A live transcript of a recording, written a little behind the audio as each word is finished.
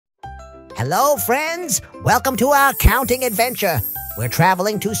Hello, friends. Welcome to our counting adventure. We're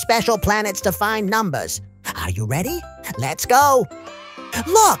traveling to special planets to find numbers. Are you ready? Let's go.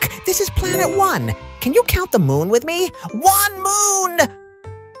 Look, this is planet 1. Can you count the moon with me? 1 moon!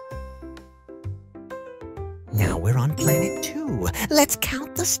 Now we're on planet 2. Let's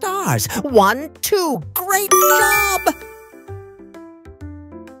count the stars. 1, 2. Great job!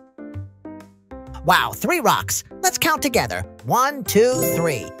 Wow, 3 rocks. Let's count together. 1, 2,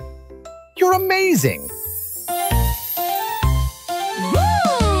 3. You're amazing!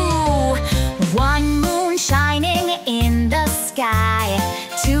 Woo! 1 moon shining in the sky,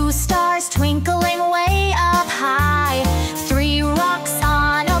 2 stars twinkling way up high, 3 rocks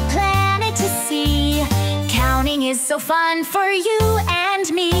on a planet to see. Counting is so fun for you and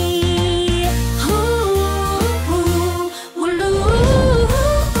me.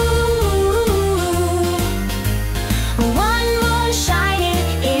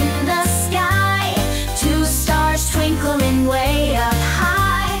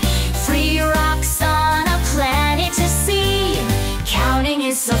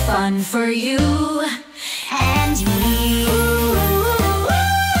 So fun for you and me.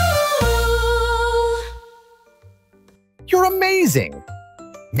 You're amazing!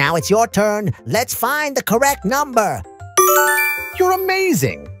 Now it's your turn. Let's find the correct number. You're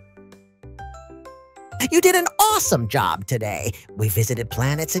amazing! You did an awesome job today. We visited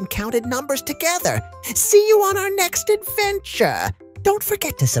planets and counted numbers together. See you on our next adventure. Don't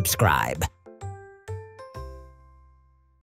forget to subscribe.